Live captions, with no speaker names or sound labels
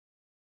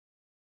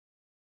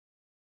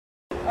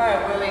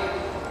right, Willie.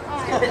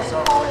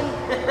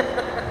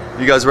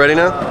 You guys ready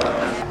now?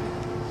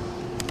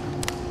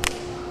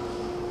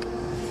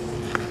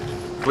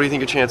 What do you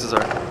think your chances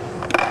are?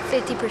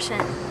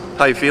 50%.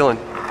 How you feeling?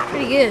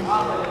 Pretty good.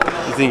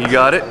 You think you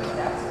got it?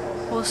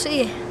 We'll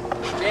see.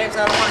 James,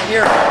 I don't want to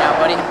hear it right now,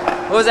 buddy.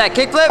 What was that,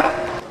 kickflip?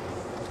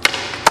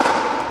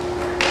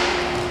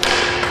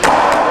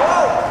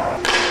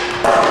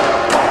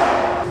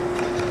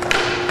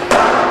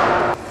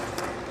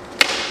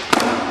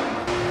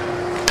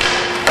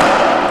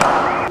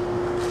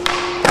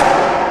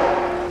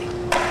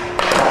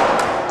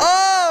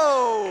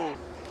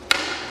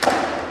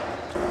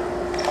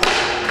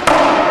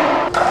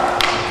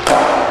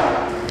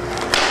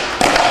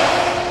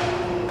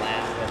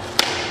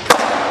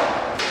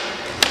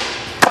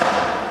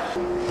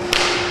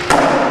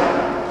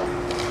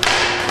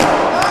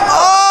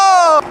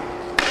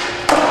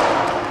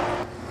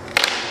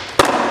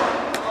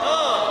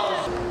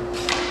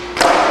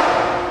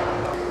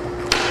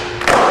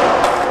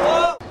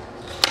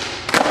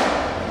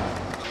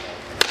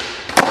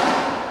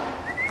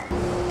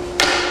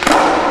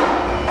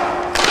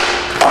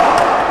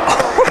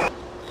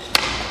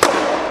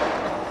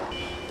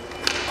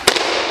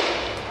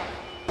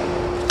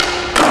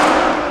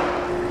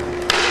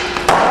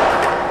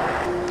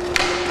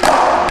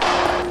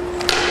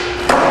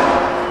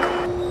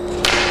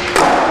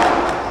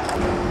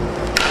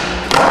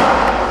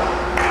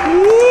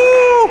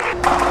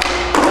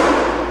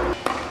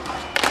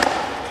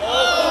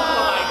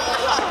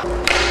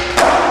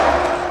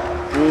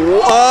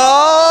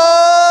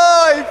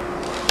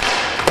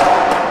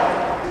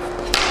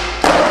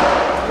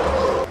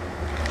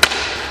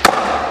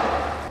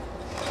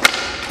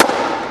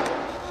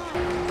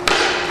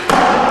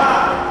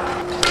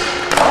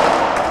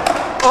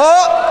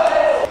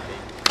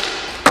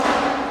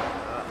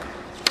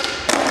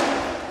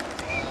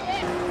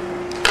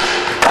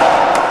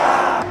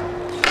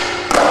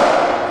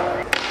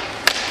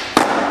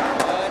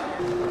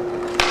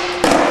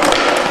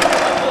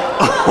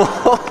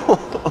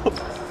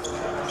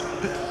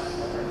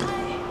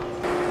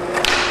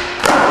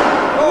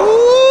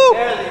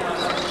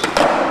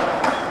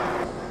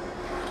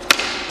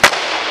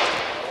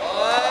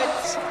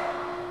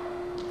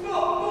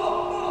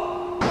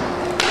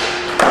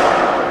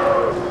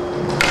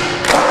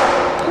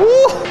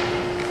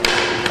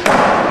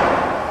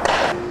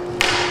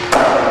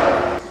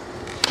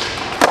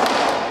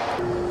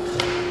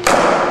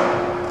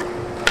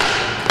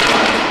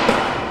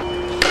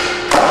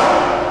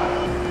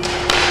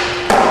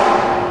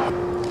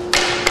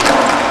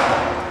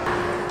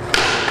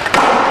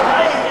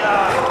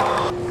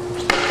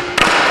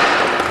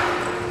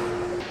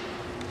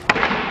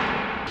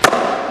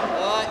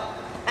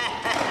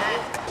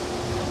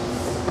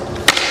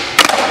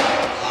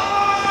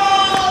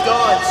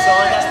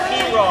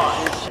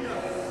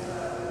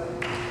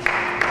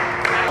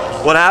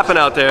 What happened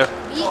out there?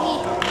 Beat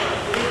me.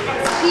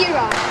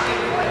 P-Rod.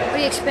 What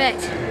do you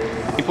expect?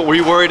 Were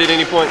you worried at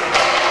any point?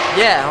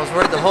 Yeah, I was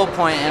worried the whole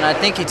point, and I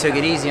think he took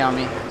it easy on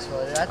me.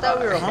 I thought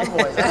we were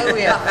homeboys.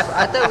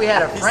 I thought we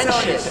had a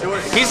friendship.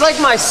 He's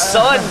like my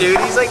son, dude.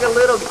 He's like a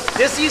little.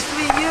 This used to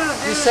be you,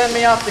 dude. You sent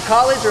me off to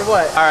college or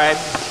what? All right.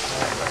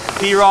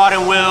 P-Rod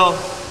and Will.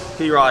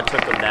 P-Rod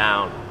took him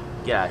down.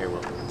 Get out of here,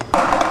 Will.